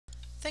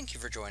Thank you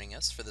for joining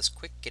us for this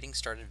quick getting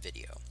started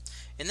video.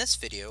 In this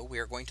video, we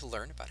are going to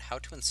learn about how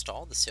to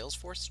install the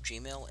Salesforce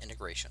Gmail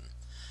integration.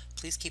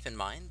 Please keep in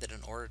mind that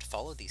in order to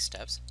follow these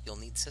steps, you'll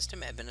need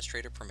system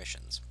administrator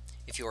permissions.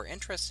 If you are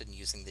interested in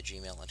using the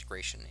Gmail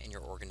integration in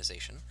your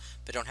organization,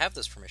 but don't have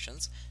those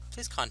permissions,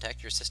 please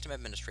contact your system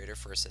administrator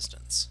for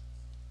assistance.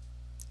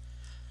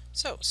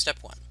 So,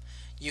 step 1.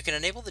 You can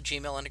enable the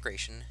Gmail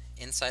integration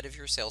inside of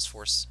your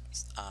Salesforce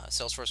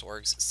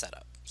Org's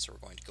setup. So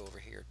we're going to go over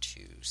here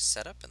to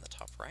Setup in the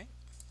top right.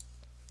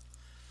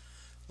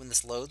 When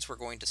this loads, we're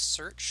going to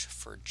search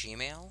for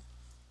Gmail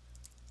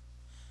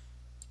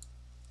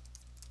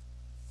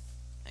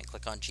and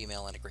click on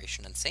Gmail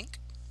Integration and Sync.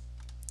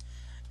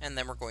 And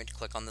then we're going to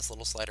click on this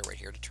little slider right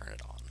here to turn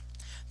it on.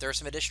 There are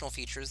some additional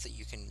features that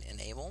you can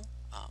enable,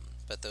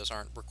 but those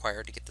aren't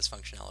required to get this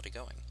functionality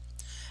going.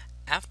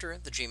 After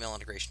the Gmail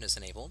integration is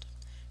enabled,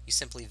 you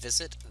simply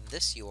visit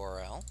this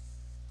URL,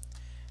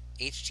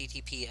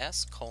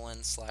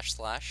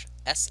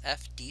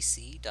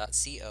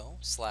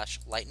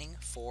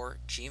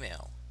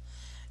 https://sfdc.co/lightning4gmail.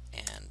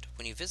 And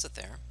when you visit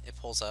there, it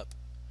pulls up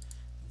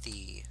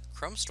the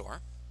Chrome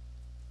store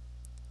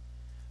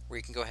where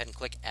you can go ahead and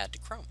click Add to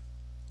Chrome.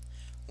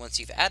 Once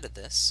you've added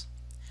this,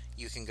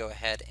 you can go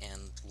ahead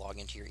and log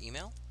into your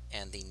email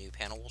and the new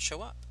panel will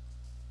show up.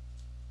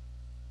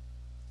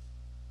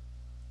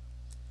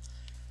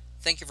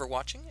 Thank you for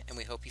watching, and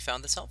we hope you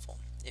found this helpful.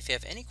 If you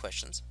have any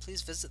questions,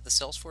 please visit the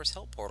Salesforce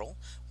Help portal,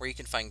 where you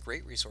can find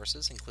great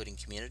resources including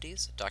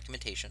communities,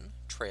 documentation,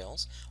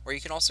 trails, or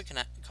you can also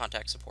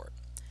contact support.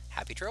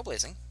 Happy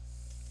trailblazing!